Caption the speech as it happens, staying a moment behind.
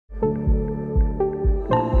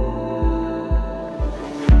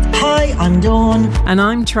Hi, I'm Dawn. And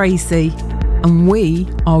I'm Tracy. And we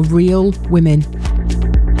are Real Women.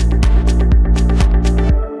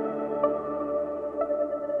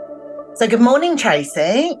 So good morning,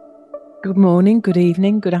 Tracy. Good morning, good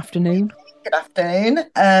evening, good afternoon. Good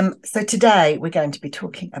afternoon. So today we're going to be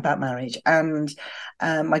talking about marriage, and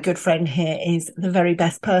my good friend here is the very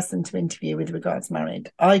best person to interview with regards to marriage.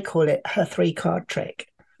 I call it her 3-card trick.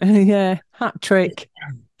 Yeah, hat trick.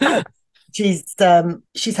 She's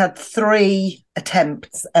had 3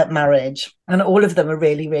 attempts at marriage, and all of them are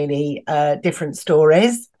really, really different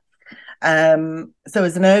stories. So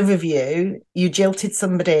as an overview, you jilted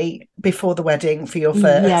somebody before the wedding for your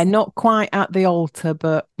first. Yeah, not quite at the altar,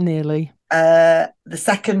 but nearly. The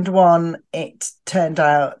second one, it turned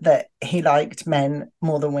out that he liked men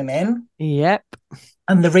more than women. Yep.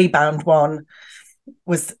 And the rebound one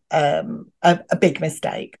was a big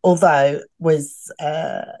mistake, although there was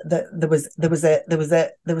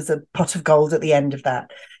a pot of gold at the end of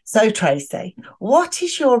that. So Tracy, what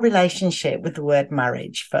is your relationship with the word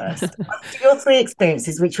marriage first? After your 3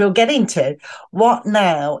 experiences, which we'll get into, what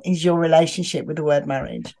now is your relationship with the word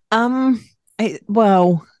marriage?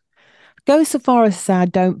 Go so far as to say I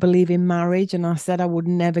don't believe in marriage, and I said I would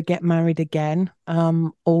never get married again.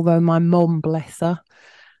 Although my mum, bless her,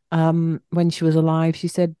 when she was alive, she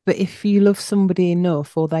said, but if you love somebody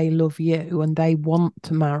enough, or they love you and they want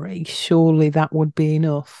to marry, surely that would be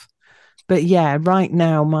enough. But yeah, right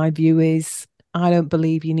now my view is I don't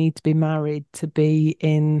believe you need to be married to be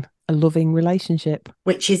in a loving relationship.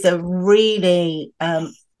 Which is a really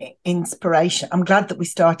inspiration. I'm glad that we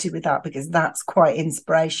started with that, because that's quite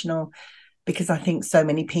inspirational, because I think so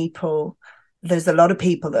many people, there's a lot of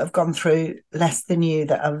people that have gone through less than you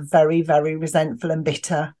that are very, very resentful and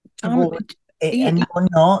bitter toward it, and you're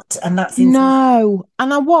not, and that's no.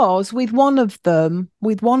 And I was with one of them.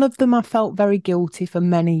 I felt very guilty for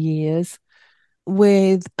many years.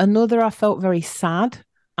 With another, I felt very sad,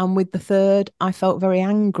 and with the third, I felt very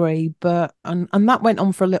angry. But and that went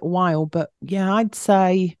on for a little while. But yeah, I'd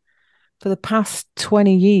say for the past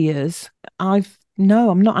 20 years, I'm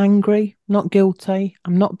not angry, not guilty,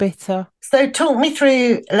 I'm not bitter. So talk me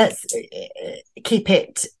through. Let's keep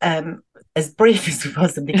it as brief as we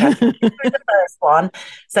possibly can. The first one.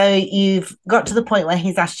 So you've got to the point where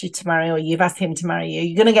he's asked you to marry, or you've asked him to marry you.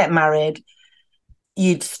 You're going to get married.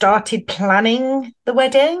 You'd started planning the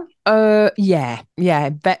wedding? Yeah,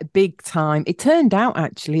 big time. It turned out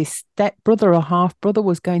actually his stepbrother or half brother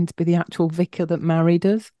was going to be the actual vicar that married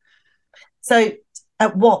us. So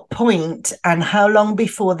at what point and how long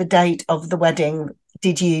before the date of the wedding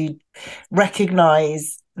did you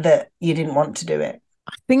recognise that you didn't want to do it?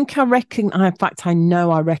 I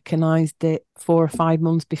know I recognised it 4 or 5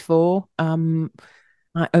 months before.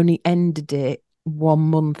 I only ended it 1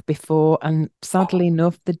 month before, and sadly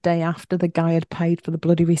enough, the day after the guy had paid for the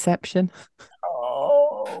bloody reception.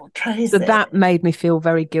 Oh, Tracy. So that made me feel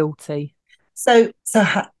very guilty. So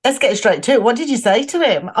let's get straight to it. What did you say to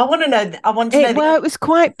him? I want to know. It was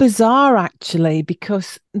quite bizarre, actually,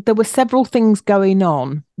 because there were several things going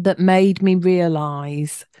on that made me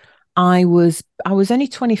realise I was only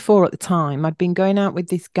 24 at the time. I'd been going out with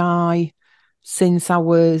this guy since I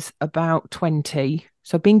was about 20.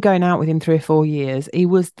 So I've been going out with him 3 or 4 years. He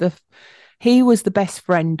was the best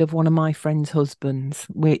friend of one of my friend's husbands,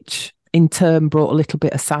 which in turn brought a little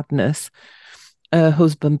bit of sadness. Her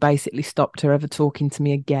husband basically stopped her ever talking to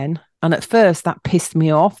me again. And at first that pissed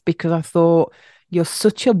me off, because I thought, you're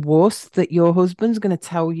such a wuss that your husband's going to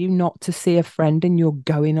tell you not to see a friend and you're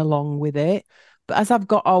going along with it. But as I've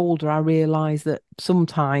got older, I realised that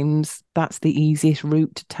sometimes that's the easiest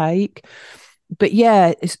route to take. But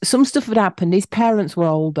yeah, some stuff had happened. His parents were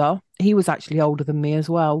older. He was actually older than me as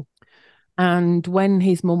well. And when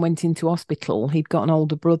his mum went into hospital, he'd got an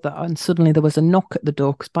older brother, and suddenly there was a knock at the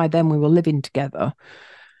door, because by then we were living together.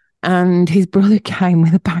 And his brother came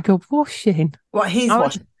with a bag of washing. What, he's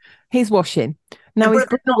washing? He's washing. Now, his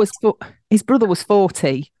brother was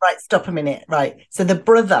 40. Right, stop a minute. Right. So the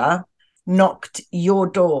brother knocked your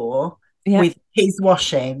door with his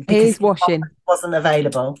washing. His washing wasn't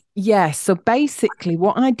available. Yeah. So basically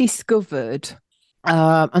what I discovered,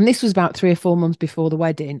 and this was about 3 or 4 months before the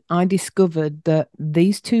wedding, I discovered that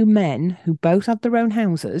these 2 men, who both had their own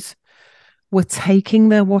houses, were taking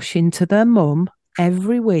their washing to their mum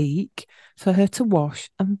every week for her to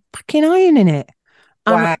wash and fucking ironing it.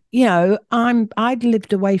 Wow. And I'd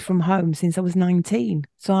lived away from home since I was 19,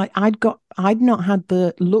 so I'd not had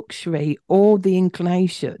the luxury or the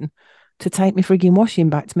inclination to take me frigging washing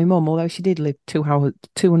back to my mum, although she did live 2 hours,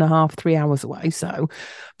 2.5, 3 hours away. So,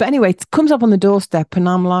 but anyway, it comes up on the doorstep and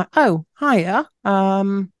I'm like, oh, hiya.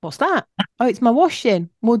 What's that? Oh, it's my washing.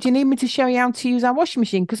 Well, do you need me to show you how to use our washing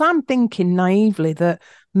machine? Because I'm thinking naively that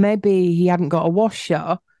maybe he hadn't got a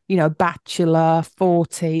washer, bachelor,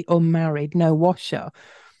 40, unmarried, no washer.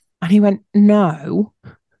 And he went, no.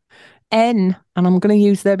 N, and I'm going to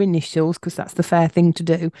use their initials because that's the fair thing to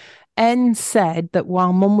do. N said that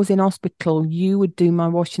while mum was in hospital, you would do my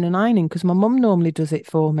washing and ironing because my mum normally does it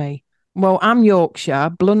for me. Well, I'm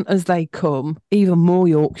Yorkshire, blunt as they come, even more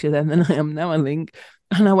Yorkshire then than I am now, I think.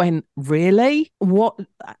 And I went, really? What?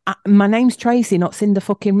 My name's Tracy, not Cinder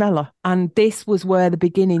fucking Rella. And this was where the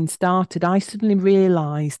beginning started. I suddenly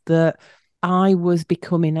realised that I was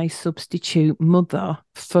becoming a substitute mother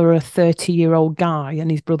for a 30-year-old guy and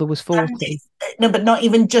his brother was 40. No, but not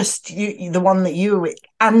even just you, the one that you were with,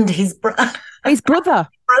 and his brother. His brother.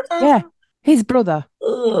 Yeah, his brother.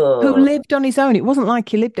 Ugh. Who lived on his own. It wasn't like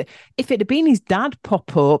he lived it. If it had been his dad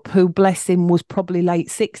pop up, who, bless him, was probably late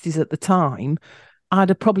 60s at the time, I'd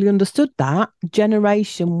have probably understood that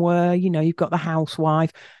generation where, you've got the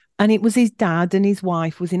housewife. And it was his dad and his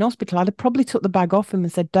wife was in hospital. I'd have probably took the bag off him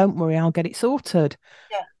and said, don't worry, I'll get it sorted.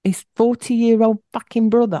 Yeah. His 40-year-old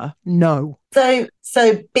fucking brother, no. So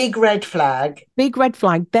big red flag. Big red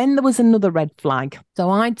flag. Then there was another red flag.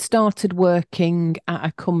 So I'd started working at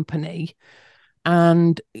a company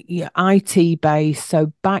and IT based.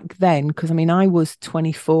 So back then, because I was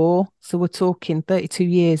 24, so we're talking 32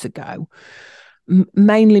 years ago,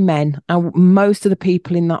 mainly men. Most of the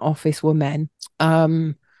people in that office were men.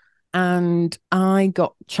 And I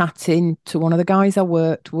got chatting to one of the guys I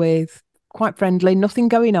worked with, quite friendly, nothing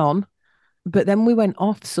going on. But then we went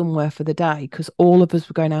off somewhere for the day because all of us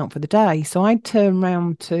were going out for the day. So I turned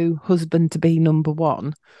round to husband to be number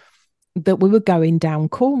one that we were going down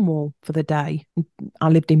Cornwall for the day. I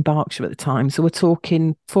lived in Berkshire at the time. So we're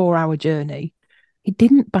talking 4-hour journey. He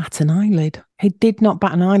didn't bat an eyelid. He did not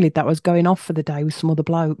bat an eyelid that I was going off for the day with some other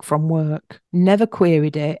bloke from work. Never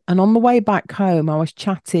queried it. And on the way back home, I was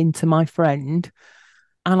chatting to my friend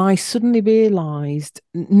and I suddenly realised,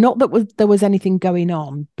 not that there was anything going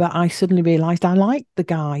on, but I suddenly realised I liked the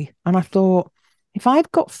guy. And I thought, if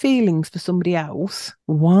I've got feelings for somebody else,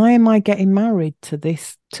 why am I getting married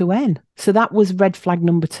to N? So that was red flag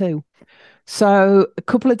number 2. So a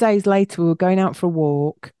couple of days later, we were going out for a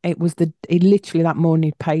walk. He literally that morning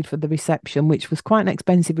he'd paid for the reception, which was quite an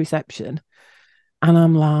expensive reception. And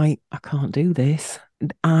I'm like, I can't do this.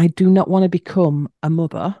 I do not want to become a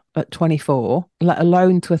mother at 24, let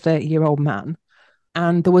alone to a 30-year-old man.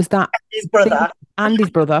 And there was that. His brother. And his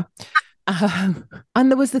brother. And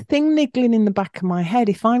there was the thing niggling in the back of my head.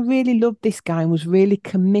 If I really loved this guy and was really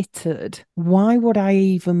committed, why would I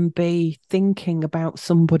even be thinking about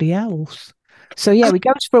somebody else? So yeah, we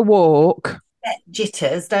go for a walk. Get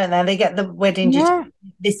jitters, don't they? They get the wedding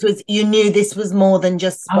jitters. You knew this was more than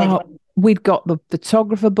just wedding. We'd got the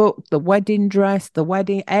photographer booked, the wedding dress, the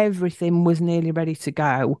wedding, everything was nearly ready to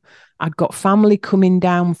go. I'd got family coming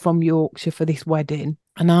down from Yorkshire for this wedding.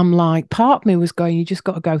 And I'm like, part of me was going, you just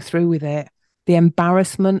got to go through with it. The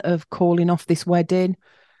embarrassment of calling off this wedding.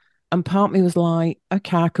 And part of me was like,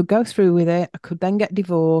 okay, I could go through with it. I could then get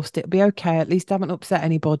divorced. It'll be okay. At least I haven't upset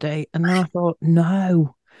anybody. And then I thought,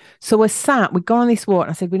 no. So we'd gone on this walk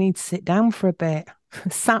and I said, we need to sit down for a bit.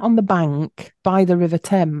 Sat on the bank by the River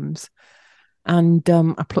Thames. And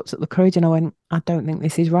I plucked up the courage and I went, I don't think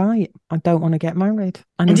this is right. I don't want to get married.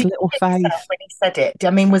 And his little face. When he said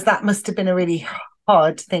it, must have been a really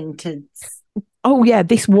hard thing to. Oh yeah,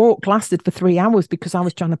 this walk lasted for 3 hours because I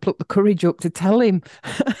was trying to pluck the courage up to tell him.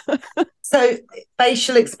 So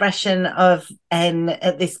facial expression of N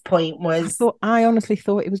at this point was. I honestly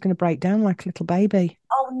thought it was going to break down like a little baby.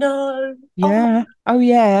 Oh no. Yeah. Oh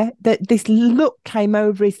yeah. That this look came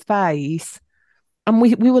over his face. And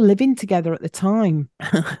we were living together at the time,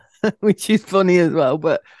 which is funny as well,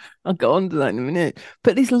 but I'll go on to that in a minute.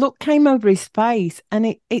 But this look came over his face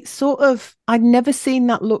and it sort of, I'd never seen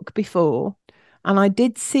that look before. And I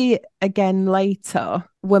did see it again later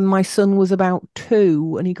when my son was about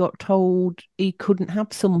 2 and he got told he couldn't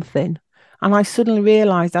have something. And I suddenly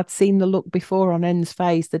realised I'd seen the look before on N's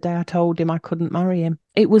face the day I told him I couldn't marry him.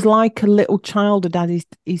 It was like a little child had had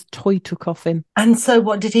his toy took off him. And so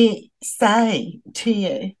what did he say to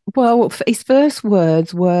you? Well, his first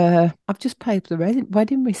words were, I've just paid for the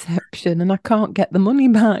wedding reception and I can't get the money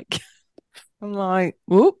back. I'm like,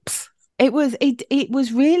 whoops. It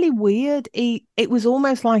was really weird. It was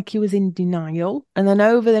almost like he was in denial. And then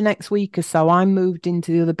over the next week or so, I moved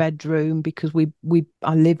into the other bedroom because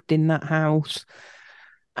I lived in that house.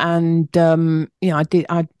 And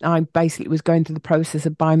I basically was going through the process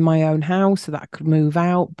of buying my own house so that I could move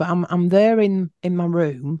out. But I'm there in my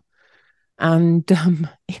room, and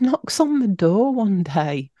he knocks on the door one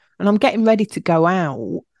day, and I'm getting ready to go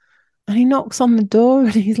out. And he knocks on the door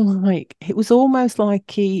and he's like, it was almost like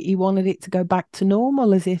he wanted it to go back to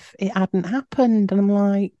normal as if it hadn't happened. And I'm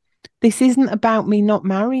like, this isn't about me not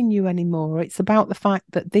marrying you anymore. It's about the fact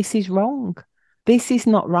that this is wrong. This is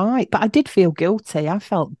not right. But I did feel guilty. I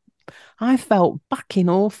felt fucking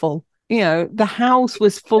awful. The house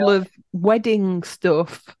was full of wedding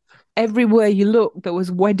stuff. Everywhere you look, there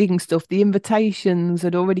was wedding stuff. The invitations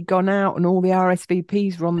had already gone out and all the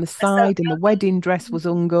RSVPs were on the side and the wedding dress was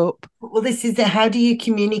hung up. Well, this is it. How do you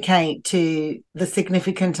communicate to the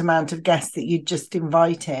significant amount of guests that you just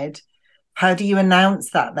invited? How do you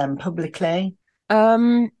announce that then publicly?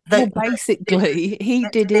 Well, basically, he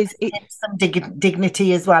did his some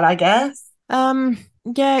dignity as well, I guess.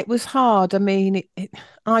 Yeah, it was hard. I mean,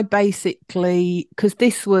 I basically, because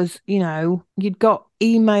this was, you'd got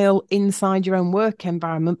email inside your own work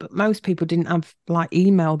environment, but most people didn't have like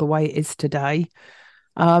email the way it is today.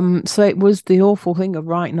 So it was the awful thing of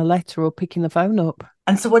writing a letter or picking the phone up.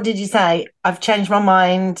 And so what did you say? I've changed my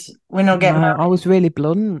mind. We're not getting married. I was really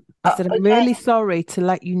blunt. I said, I'm really sorry to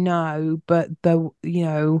let you know, but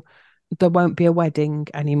there won't be a wedding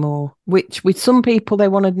anymore, which with some people, they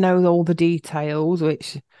wanted to know all the details,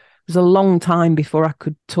 which was a long time before I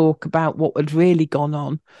could talk about what had really gone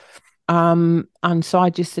on. And so I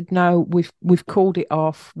just said, no, we've called it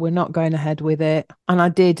off. We're not going ahead with it. And I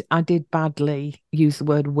did badly use the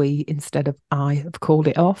word we instead of I have called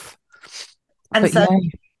it off. And but so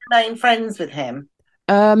you remain friends with him?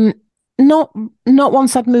 Not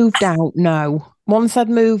once I'd moved out, no. Once I'd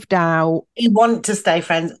moved out. He wanted to stay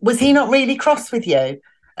friends. Was he not really cross with you?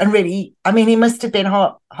 And really, I mean, he must have been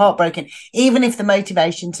heartbroken, even if the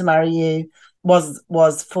motivation to marry you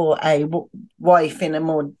was for a wife in a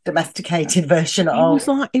more domesticated version of.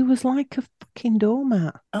 He was like a fucking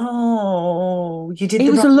doormat. Oh, you did.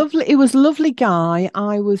 He was a lovely guy.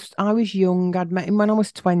 I was young. I'd met him when I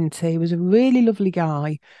was 20. He was a really lovely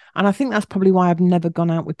guy, and I think that's probably why I've never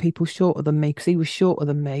gone out with people shorter than me, because he was shorter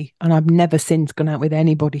than me, and I've never since gone out with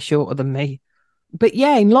anybody shorter than me. But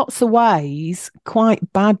yeah, in lots of ways,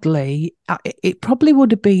 quite badly. It probably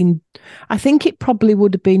would have been, I think it probably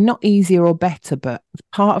would have been not easier or better, but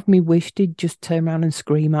part of me wished he'd just turn around and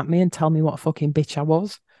scream at me and tell me what a fucking bitch I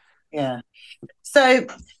was. Yeah. So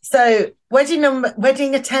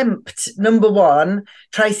wedding attempt number 1,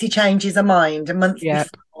 Tracy changes her mind a month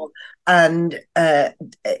before, and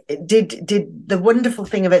did the wonderful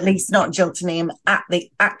thing of at least not jilting him at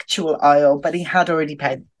the actual aisle, but he had already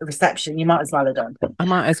paid the reception. You might as well have done. I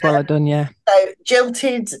might as well have done, yeah. So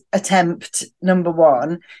jilted attempt number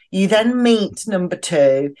 1. You then meet number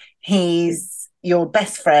 2. He's your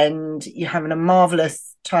best friend. You're having a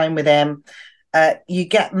marvelous time with him. You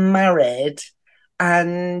get married.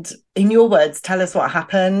 And in your words, tell us what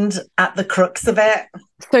happened at the crux of it.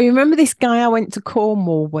 So you remember this guy I went to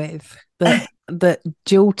Cornwall with that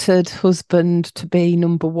jilted husband to be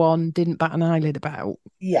number 1 didn't bat an eyelid about?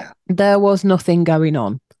 Yeah. There was nothing going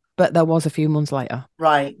on, but there was a few months later.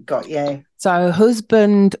 Right, got you. So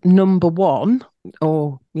husband number 1,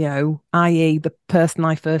 or, i.e. the person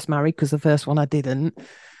I first married, because the first one I didn't,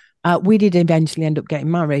 we did eventually end up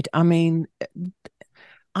getting married. I mean,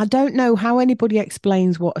 I don't know how anybody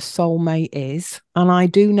explains what a soulmate is. And I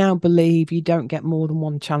do now believe you don't get more than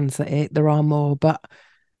one chance at it. There are more. But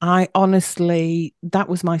I honestly, that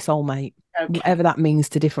was my soulmate. Okay. Whatever that means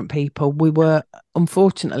to different people. We were,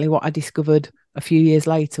 unfortunately, what I discovered a few years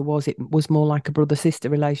later was it was more like a brother-sister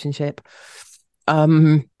relationship. But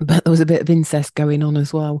there was a bit of incest going on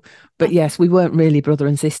as well. But yes, we weren't really brother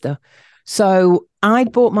and sister. So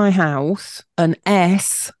I'd bought my house, and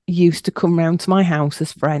S used to come round to my house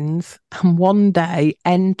as friends. And one day,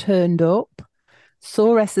 N turned up,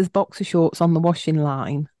 saw S's boxer shorts on the washing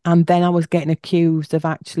line. And then I was getting accused of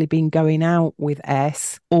actually being going out with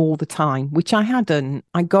S all the time, which I hadn't.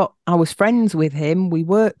 I was friends with him. We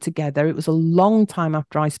worked together. It was a long time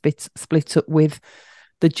after I split up with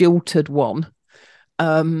the jilted one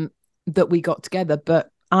that we got together. But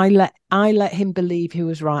I let him believe he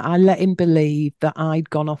was right. I let him believe that I'd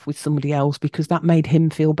gone off with somebody else because that made him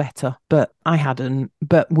feel better. But I hadn't.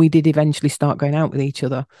 But we did eventually start going out with each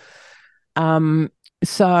other.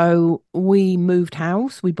 So we moved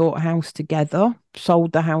house. We bought a house together,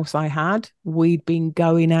 sold the house I had. We'd been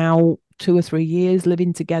going out 2 or 3 years,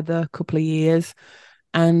 living together a couple of years.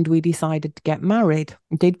 And we decided to get married.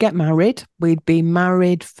 We did get married. We'd been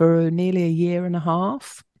married for nearly a year and a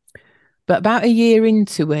half. But about a year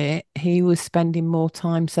into it, he was spending more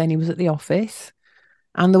time saying he was at the office.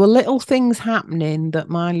 And there were little things happening that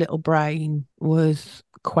my little brain was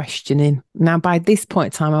questioning. Now, by this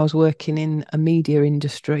point in time, I was working in a media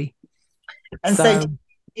industry. And so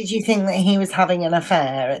did you think that he was having an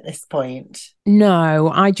affair at this point? No,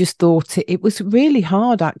 I just thought it was really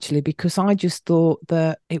hard actually, because I just thought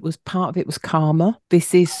that it was part of it was karma.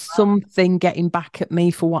 This is something getting back at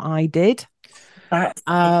me for what I did.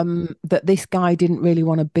 That this guy didn't really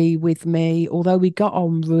want to be with me, although we got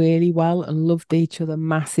on really well and loved each other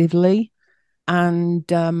massively. And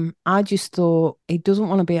I just thought he doesn't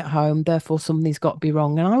want to be at home, therefore something's got to be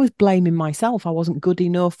wrong. And I was blaming myself. I wasn't good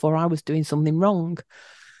enough, or I was doing something wrong.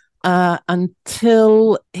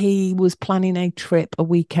 Until he was planning a trip, a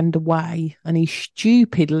weekend away, and he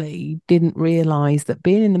stupidly didn't realise that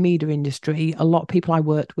being in the media industry, a lot of people I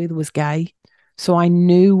worked with was gay. So I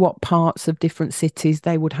knew what parts of different cities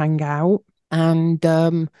they would hang out, and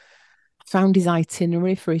found his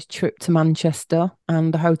itinerary for his trip to Manchester,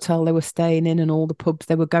 and the hotel they were staying in and all the pubs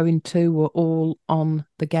they were going to were all on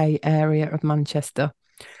the gay area of Manchester.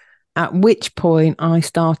 At which point I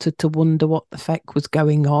started to wonder what the feck was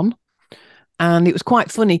going on. And it was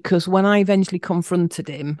quite funny because when I eventually confronted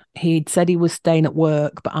him, he'd said he was staying at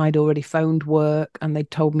work, but I'd already phoned work and they'd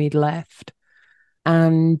told me he'd left.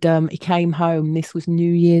 And he came home. This was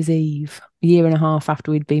New Year's Eve, a year and a half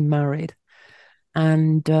after we'd been married.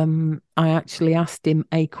 And I actually asked him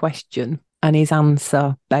a question, and his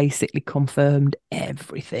answer basically confirmed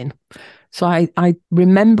everything. So I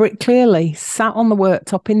remember it clearly. Sat on the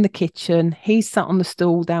worktop in the kitchen. He sat on the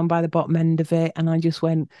stool down by the bottom end of it. And I just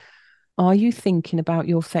went, "Are you thinking about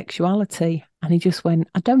your sexuality?" And he just went,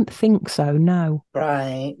 "I don't think so, no."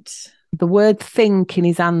 Right. The word think in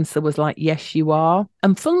his answer was like, "Yes, you are."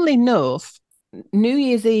 And funnily enough, New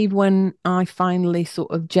Year's Eve, when I finally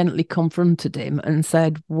sort of gently confronted him and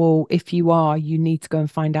said, "Well, if you are, you need to go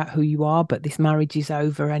and find out who you are, but this marriage is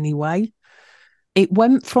over anyway." It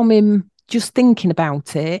went from him just thinking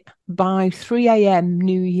about it by 3 a.m.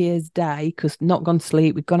 New Year's Day, because not gone to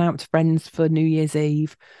sleep. We'd gone out to friends for New Year's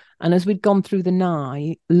Eve. And as we'd gone through the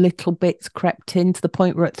night, little bits crept in to the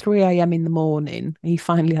point where at 3 a.m. in the morning, he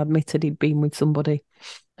finally admitted he'd been with somebody.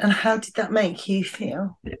 And how did that make you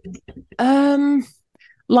feel?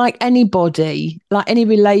 Like anybody, like any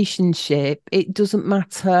relationship, it doesn't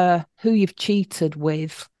matter who you've cheated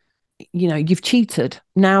with. You know, you've cheated.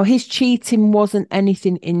 Now, his cheating wasn't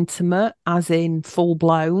anything intimate, as in full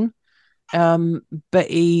blown. But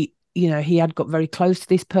he had got very close to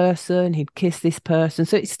this person. He'd kissed this person.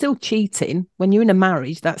 So it's still cheating. When you're in a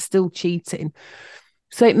marriage, that's still cheating.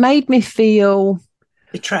 So it made me feel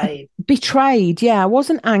betrayed. Yeah, I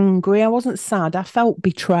wasn't angry, I wasn't sad, I felt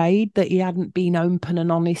betrayed that he hadn't been open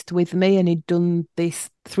and honest with me, and he'd done this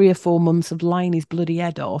 3 or 4 months of lying his bloody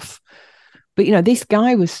head off. But this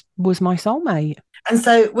guy was my soulmate. And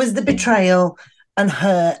so was the betrayal and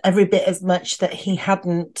hurt every bit as much that he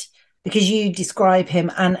hadn't, because you describe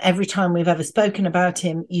him, and every time we've ever spoken about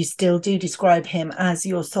him, you still do describe him as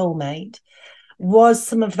your soulmate. Was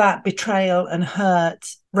some of that betrayal and hurt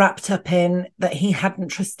wrapped up in that he hadn't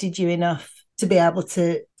trusted you enough to be able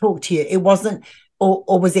to talk to you? It wasn't,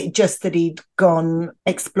 or was it just that he'd gone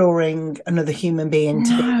exploring another human being?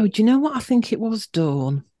 No, do you know what I think it was,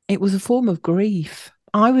 Dawn? It was a form of grief.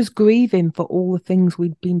 I was grieving for all the things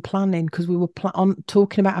we'd been planning, because we were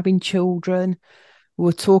talking about having children. We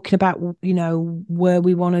were talking about, where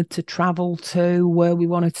we wanted to travel to, where we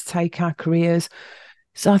wanted to take our careers.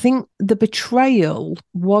 So I think the betrayal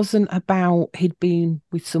wasn't about he'd been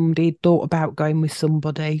with somebody, he'd thought about going with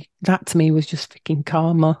somebody. That to me was just freaking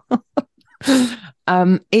karma.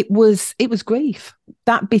 It was grief.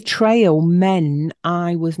 That betrayal meant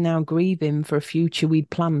I was now grieving for a future we'd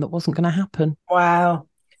planned that wasn't going to happen. Wow.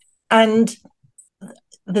 And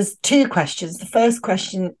there's 2 questions. The first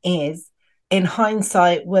question is, in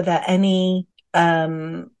hindsight, were there any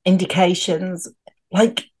indications,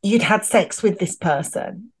 like you'd had sex with this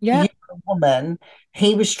person, yeah, you're a woman,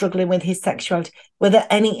 he was struggling with his sexuality, were there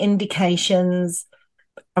any indications?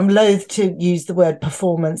 I'm loath to use the word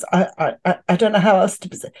performance. I don't know how else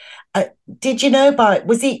to say. Did you know about,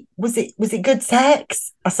 was it good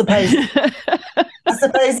sex? I suppose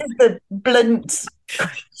is the blunt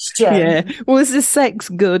question. Yeah. Was the sex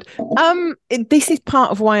good? This is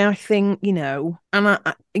part of why I think, and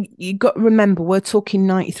you got to remember, we're talking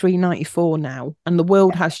 93, 94 now, and the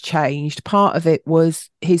world has changed. Part of it was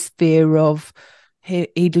his fear of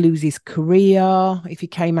he'd lose his career. If he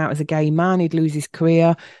came out as a gay man, he'd lose his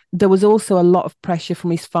career. There was also a lot of pressure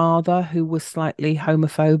from his father, who was slightly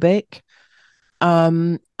homophobic.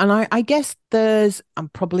 And I guess there's,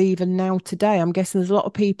 and probably even now today, I'm guessing there's a lot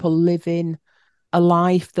of people living a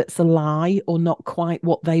life that's a lie or not quite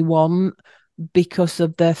what they want because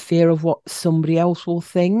of their fear of what somebody else will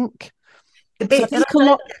think. The So I bit that think a I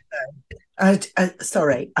lot. don't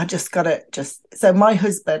sorry, I just got to so my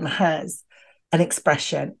husband has an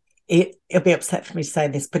expression. It'll be upset for me to say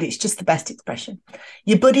this, but it's just the best expression.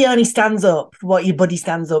 Your buddy only stands up for what your buddy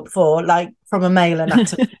stands up for, like from a male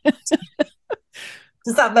anatomy.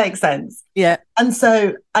 Does that make sense? Yeah. And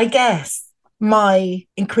so I guess my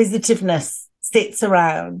inquisitiveness sits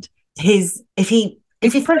around his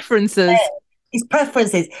preferences. His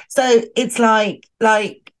preferences. So it's like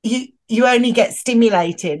you only get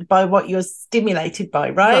stimulated by what you're stimulated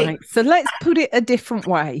by, right? So let's put it a different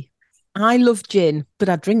way. I love gin, but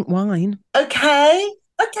I drink wine. Okay.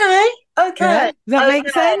 Yeah? Does that make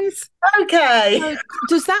sense? Okay. So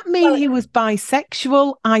does that mean he was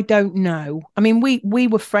bisexual? I don't know. I mean, we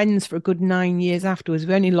were friends for a good 9 years afterwards.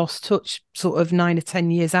 We only lost touch sort of 9 or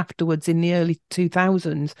 10 years afterwards in the early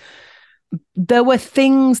 2000s. There were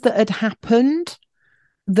things that had happened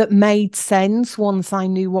that made sense once I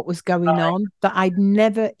knew what was going on, that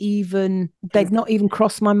they'd not even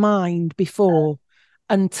crossed my mind before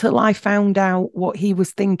until I found out what he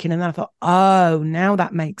was thinking. And I thought, oh, now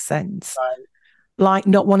that makes sense. Right. Like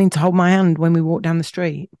not wanting to hold my hand when we walked down the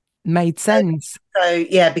street made sense. So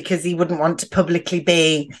yeah, because he wouldn't want to publicly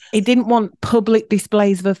be. He didn't want public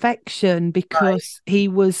displays of affection because he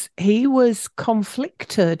was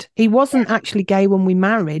conflicted. He wasn't actually gay when we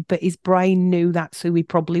married, but his brain knew that's who he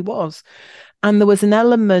probably was. And there was an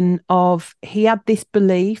element of, he had this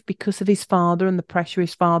belief because of his father and the pressure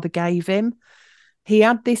his father gave him. He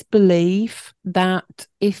had this belief that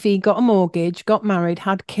if he got a mortgage, got married,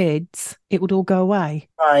 had kids, it would all go away.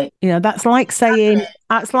 Right. You know, that's like saying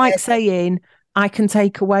I can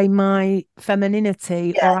take away my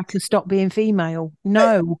femininity or I can stop being female.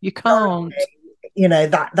 No, you can't. You know,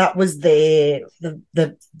 that was the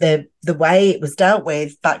way it was dealt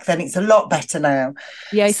with back then. It's a lot better now.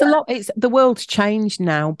 Yeah, it's the world's changed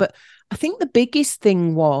now. But I think the biggest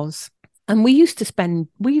thing was, and we used to spend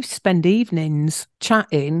evenings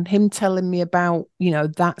chatting, him telling me about, you know,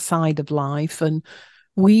 that side of life. And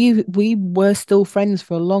we were still friends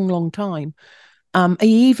for a long, long time.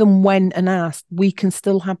 He even went and asked, we can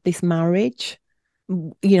still have this marriage.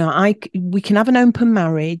 You know, we can have an open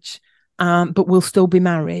marriage, but we'll still be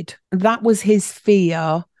married. That was his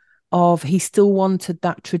fear of, he still wanted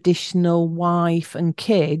that traditional wife and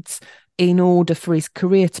kids in order for his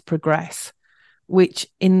career to progress, which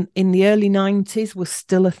in the early 90s was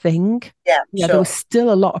still a thing. Yeah, sure. There was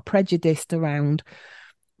still a lot of prejudice around.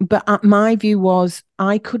 But my view was,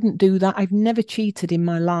 I couldn't do that. I've never cheated in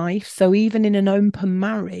my life. So even in an open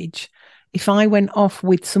marriage, if I went off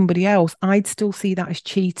with somebody else, I'd still see that as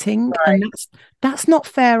cheating. Right. And that's not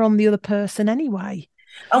fair on the other person anyway.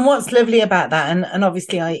 And what's lovely about that, and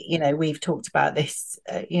obviously we've talked about this,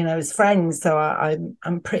 as friends, so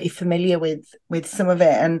I'm pretty familiar with some of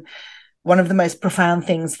it. And one of the most profound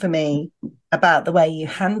things for me about the way you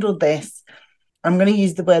handled this, I'm going to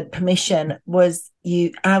use the word permission, was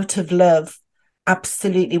you, out of love,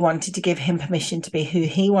 absolutely wanted to give him permission to be who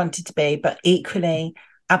he wanted to be, but equally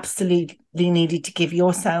absolutely needed to give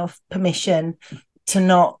yourself permission to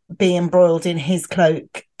not be embroiled in his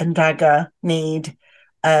cloak and dagger need,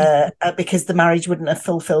 because the marriage wouldn't have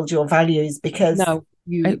fulfilled your values, because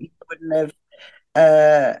you wouldn't have.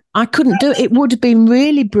 I couldn't do it. It would have been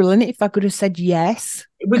really brilliant if I could have said yes,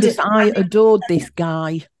 because I adored this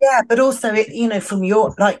guy. Yeah, but also from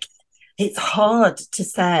your, like, it's hard to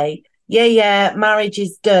say, marriage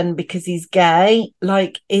is done because he's gay.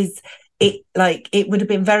 It would have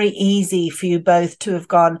been very easy for you both to have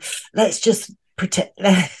gone, let's just pretend,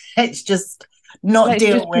 let's just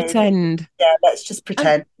pretend. Yeah, let's just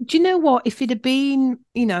pretend. And do you know what? If it had been,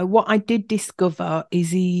 what I did discover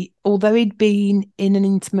is although he'd been in an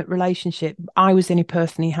intimate relationship, I was the only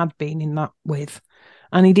person he had been in that with.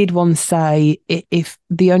 And he did once say, if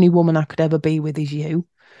the only woman I could ever be with is you.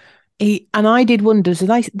 And I did wonder,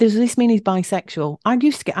 does this mean he's bisexual? I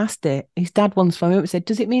used to get asked it. His dad once phoned me up and said,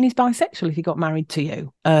 does it mean he's bisexual if he got married to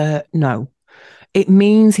you? No. It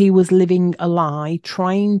means he was living a lie,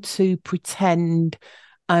 trying to pretend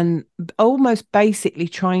and almost basically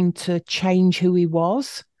trying to change who he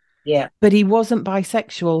was. Yeah. But he wasn't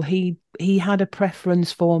bisexual. He had a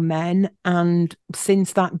preference for men. And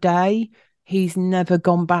since that day, he's never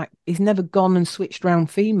gone back. He's never gone and switched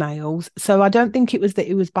around females. So I don't think it was that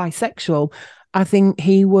he was bisexual. I think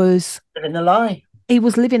he was living a lie. he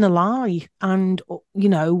was living a lie and,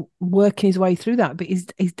 working his way through that. But he's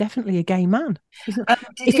definitely a gay man.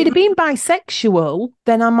 If he'd have been bisexual,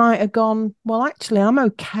 then I might have gone, well, actually, I'm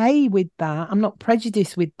okay with that. I'm not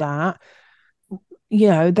prejudiced with that.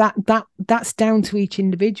 That's down to each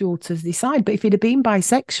individual to decide. But if he'd have been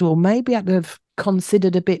bisexual, maybe I'd have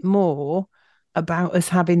considered a bit more about us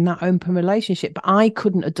having that open relationship. But I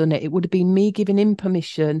couldn't have done it. It would have been me giving him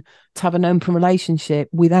permission to have an open relationship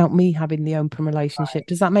without me having the open relationship. Right.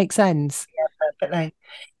 Does that make sense? Yeah, perfectly.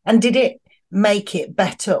 And did it make it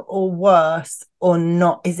better or worse or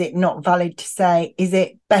not? Is it not valid to say, is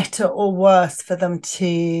it better or worse for them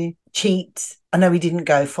to cheat? I know he didn't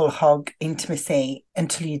go full hog intimacy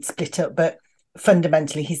until you'd split up, but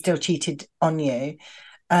fundamentally he still cheated on you.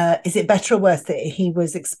 Is it better or worse that he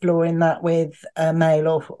was exploring that with a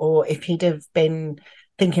male, or if he'd have been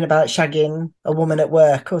thinking about shagging a woman at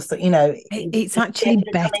work, or so, it's actually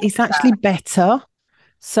better. It's actually better.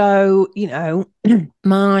 So,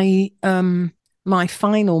 my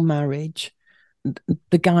final marriage,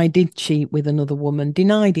 the guy did cheat with another woman,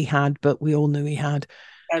 denied he had, but we all knew he had.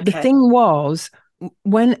 Okay. The thing was,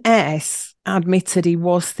 when S admitted he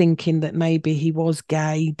was thinking that maybe he was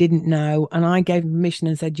gay, didn't know, and I gave him permission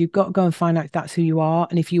and said, you've got to go and find out if that's who you are.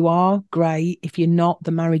 And if you are, great. If you're not,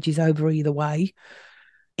 the marriage is over either way.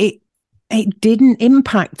 It didn't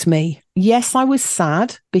impact me. Yes, I was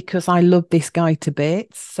sad because I loved this guy to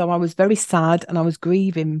bits. So I was very sad and I was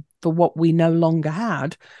grieving for what we no longer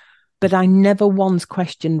had. But I never once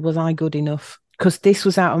questioned, was I good enough? Because this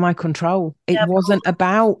was out of my control. It wasn't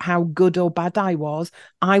about how good or bad I was.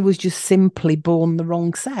 I was just simply born the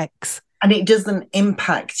wrong sex. And it doesn't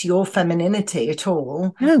impact your femininity at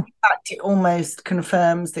all. No. In fact, it almost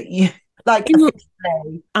confirms that you, like,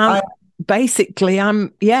 basically,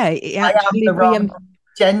 it actually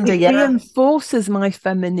gender, reinforces my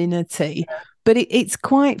femininity. Yeah. But it's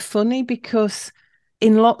quite funny because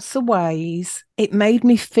in lots of ways, it made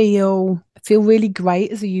me feel really great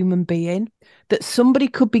as a human being, that somebody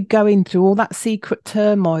could be going through all that secret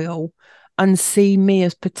turmoil and see me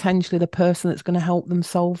as potentially the person that's going to help them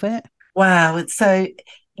solve it. Wow. So,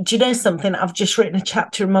 do you know something? I've just written a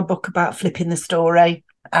chapter in my book about flipping the story.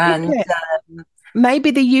 And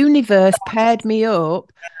maybe the universe paired me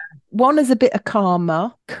up, one as a bit of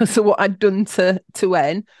karma because of what I'd done to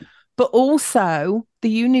N, but also the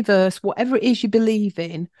universe, whatever it is you believe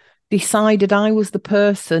in, decided I was the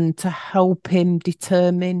person to help him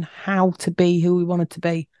determine how to be who he wanted to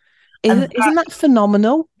be. Isn't that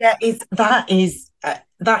phenomenal? Yeah, that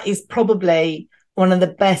is probably one of the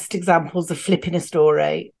best examples of flipping a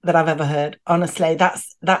story that I've ever heard. Honestly,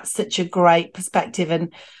 that's such a great perspective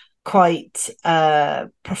and quite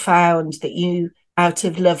profound that you, out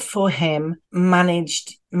of love for him,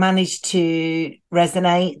 managed to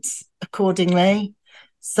resonate accordingly.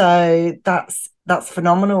 So that's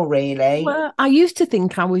phenomenal, really. Well, I used to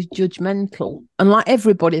think I was judgmental, and like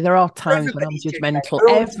everybody, there are times when I'm judgmental.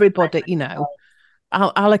 Everybody,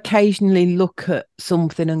 I'll occasionally look at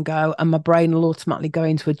something and go, and my brain will automatically go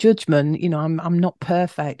into a judgment. I'm not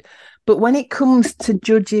perfect, but when it comes to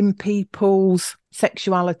judging people's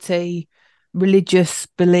sexuality, religious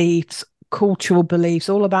beliefs, cultural beliefs,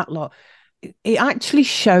 all of that lot, it actually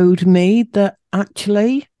showed me that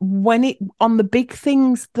actually on the big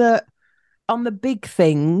things, I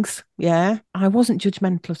wasn't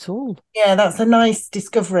judgmental at all. Yeah, that's a nice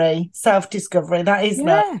discovery, self-discovery. That is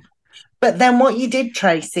nice. But then what you did,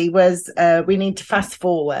 Tracy, was we need to fast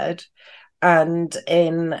forward, and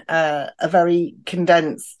in a very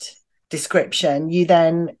condensed description, you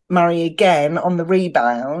then marry again on the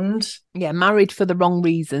rebound. Yeah, married for the wrong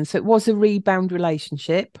reasons. So it was a rebound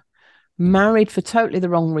relationship, married for totally the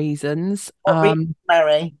wrong reasons.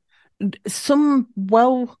 Marry? Some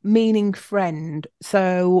well-meaning friend.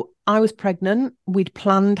 So I was pregnant. We'd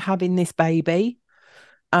planned having this baby.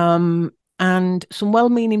 And some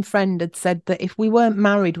well-meaning friend had said that if we weren't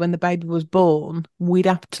married when the baby was born, we'd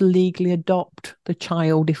have to legally adopt the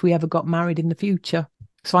child if we ever got married in the future.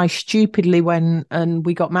 So I stupidly went and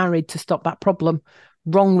we got married to stop that problem.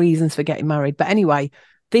 Wrong reasons for getting married. But anyway,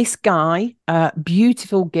 this guy,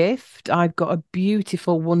 beautiful gift. I've got a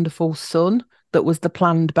beautiful, wonderful son that was the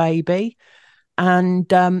planned baby. And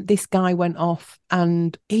this guy went off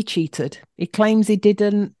and he cheated. He claims he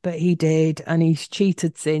didn't, but he did. And he's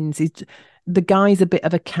cheated since. The guy's a bit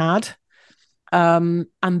of a cad. And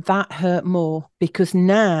that hurt more because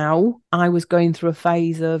now I was going through a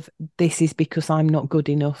phase of this is because I'm not good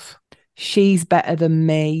enough. She's better than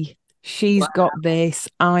me. She's got this.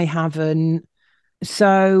 I haven't.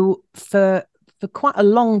 So for quite a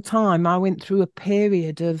long time, I went through a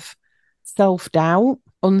period of self-doubt,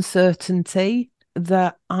 uncertainty,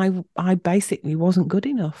 that I basically wasn't good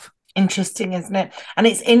enough. Interesting, isn't it? And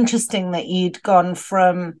it's interesting that you'd gone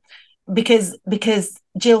from, because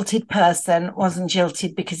jilted person wasn't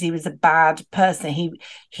jilted because he was a bad person.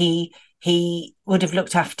 He would have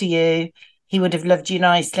looked after you. He would have loved you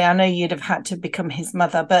nicely. I know you'd have had to become his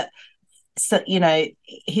mother, but so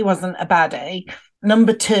he wasn't a baddie.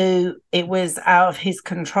 Number two, it was out of his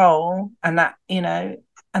control, and that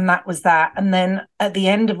was that. And then at the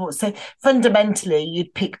end of it, so fundamentally,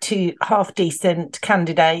 you'd pick two half decent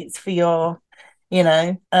candidates for your, for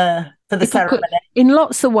the ceremony. In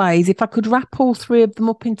lots of ways, if I could wrap all three of them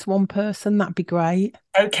up into one person, that'd be great.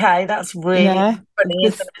 Okay, that's really funny,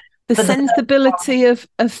 isn't it? The sensibility of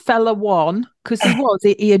fella one, because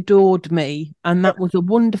he adored me, and that was a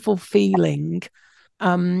wonderful feeling.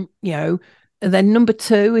 And then number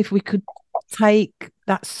two, if we could take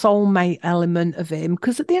that soulmate element of him,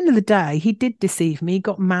 because at the end of the day, he did deceive me. He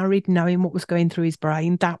got married knowing what was going through his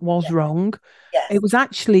brain. That was wrong. Yes. It was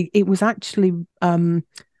actually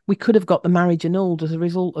we could have got the marriage annulled as a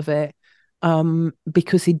result of it.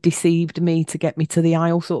 Because he deceived me to get me to the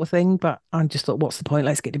aisle, sort of thing. But I just thought, what's the point?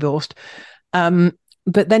 Let's get divorced. But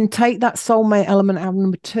then take that soulmate element out of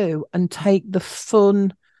number two and take the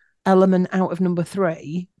fun element out of number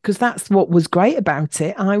three, because that's what was great about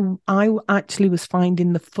it. I actually was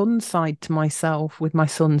finding the fun side to myself with my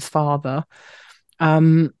son's father.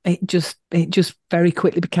 It just very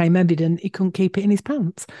quickly became evident he couldn't keep it in his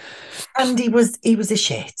pants. And he was a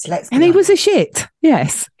shit. He was a shit.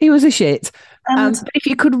 Yes, he was a shit. But if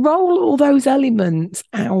you could roll all those elements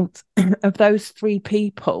out of those three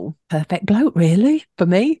people, perfect bloke, really, for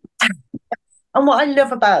me. And what I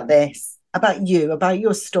love about this, about you, about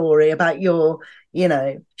your story, about your,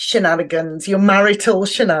 shenanigans, your marital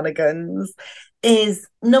shenanigans, is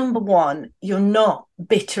number one, you're not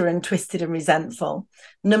bitter and twisted and resentful.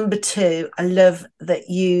 Number two, I love that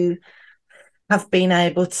you have been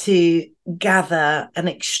able to gather and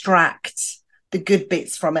extract the good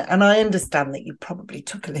bits from it. And I understand that you probably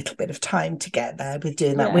took a little bit of time to get there with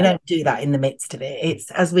doing that. We don't do that in the midst of it. It's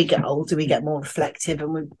as we get older, we get more reflective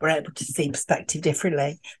and we're able to see perspective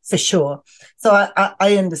differently, for sure. So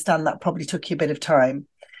I understand that probably took you a bit of time.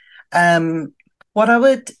 What I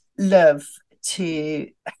would love to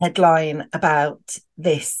headline about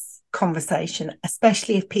this conversation,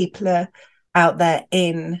 especially if people are out there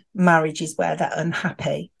in marriages where they're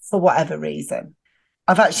unhappy for whatever reason.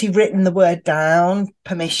 I've actually written the word down,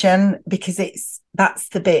 permission, because that's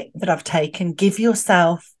the bit that I've taken. Give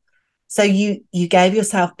yourself, so you gave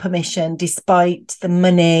yourself permission despite the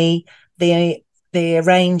money, the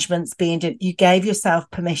arrangements being done. You gave yourself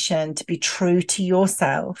permission to be true to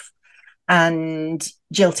yourself and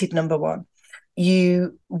jilted number one.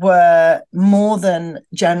 You were more than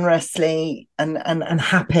generously and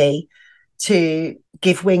happy to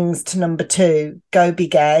give wings to number two. Go be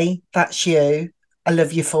gay. That's you. I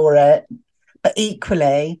love you for it. But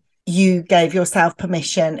equally, you gave yourself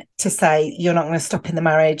permission to say you're not going to stop in the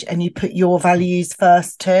marriage, and you put your values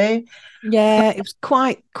first too. Yeah, it was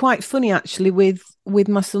quite funny actually with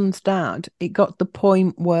my son's dad. It got to the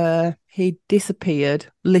point where he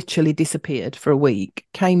literally disappeared for a week,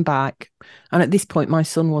 came back. And at this point, my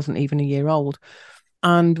son wasn't even a year old.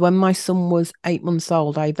 And when my son was 8 months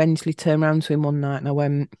old, I eventually turned around to him one night and I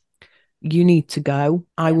went, you need to go.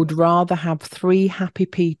 I would rather have 3 happy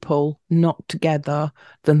people not together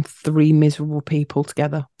than 3 miserable people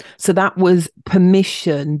together. So that was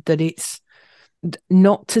permission that it's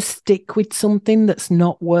not to stick with something that's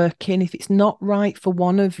not working. If it's not right for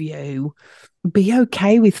one of you, be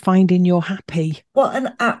okay with finding you're happy. What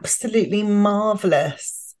an absolutely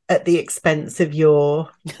marvellous, at the expense of your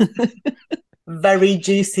very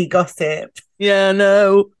juicy gossip. Yeah,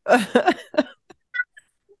 no.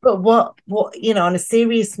 But what, on a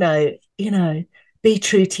serious note, be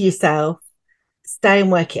true to yourself, stay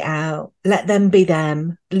and work it out, let them be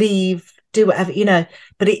them, leave, do whatever,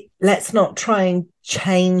 but let's not try and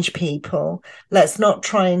change people. Let's not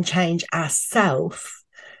try and change ourselves.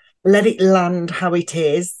 Let it land how it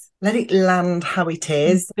is. Let it land how it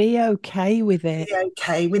is. Be okay with it. Be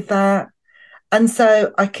okay with that. And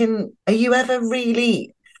so are you ever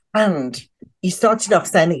really, and you started off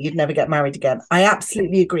saying that you'd never get married again. I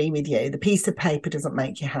absolutely agree with you. The piece of paper doesn't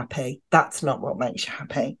make you happy. That's not what makes you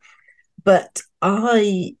happy. But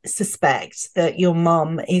I suspect that your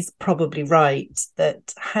mum is probably right,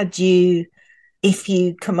 that if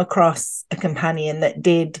you come across a companion that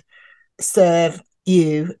did serve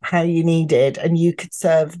you how you needed and you could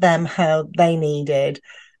serve them how they needed,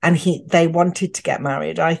 and they wanted to get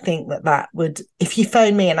married, I think that would, if you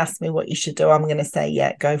phone me and ask me what you should do, I'm going to say,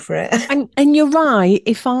 yeah, go for it. And you're right.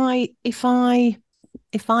 If I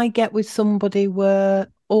get with somebody where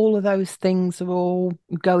all of those things are all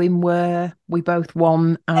going where we both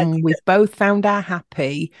want and we've both found our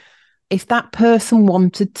happy, if that person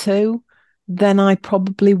wanted to, then I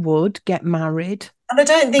probably would get married. And I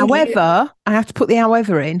don't think. However, I have to put the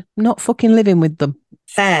however in. I'm not fucking living with them.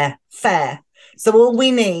 Fair. So all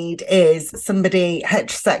we need is somebody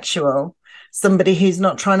heterosexual, somebody who's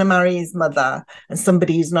not trying to marry his mother, and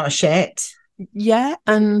somebody who's not shit. Yeah,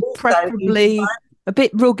 and also, preferably a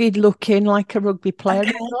bit rugged looking, like a rugby player.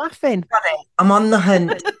 Okay. Laughing. I'm on the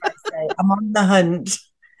hunt. I'm on the hunt.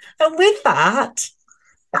 And with that,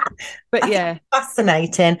 but yeah,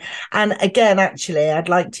 fascinating. And again, actually, I'd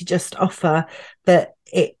like to just offer that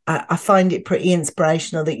I find it pretty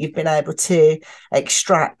inspirational that you've been able to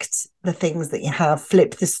extract the things that you have,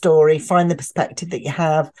 flip the story, find the perspective that you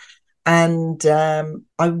have. And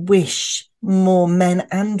I wish more men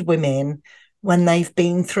and women, when they've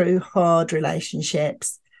been through hard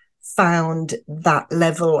relationships, found that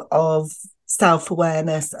level of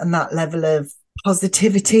self-awareness and that level of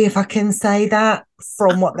positivity, if I can say that,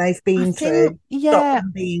 from what they've been through. Yeah.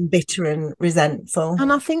 Stop being bitter and resentful.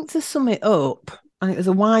 And I think to sum it up, and it was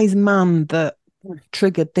a wise man that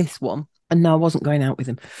triggered this one, and no, I wasn't going out with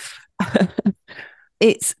him.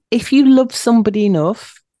 It's if you love somebody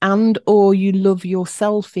enough and or you love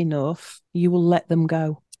yourself enough, you will let them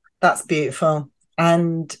go. That's beautiful.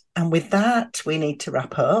 And with that, we need to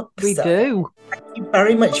wrap up. We do. Thank you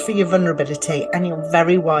very much for your vulnerability and your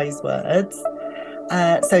very wise words.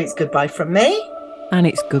 So it's goodbye from me. And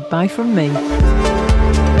it's goodbye from me.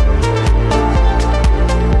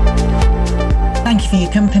 Thank you for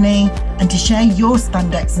your company. And to share your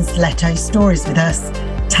spandex and stiletto stories with us,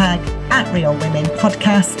 tag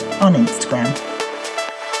 @RealWomenPodcast on Instagram.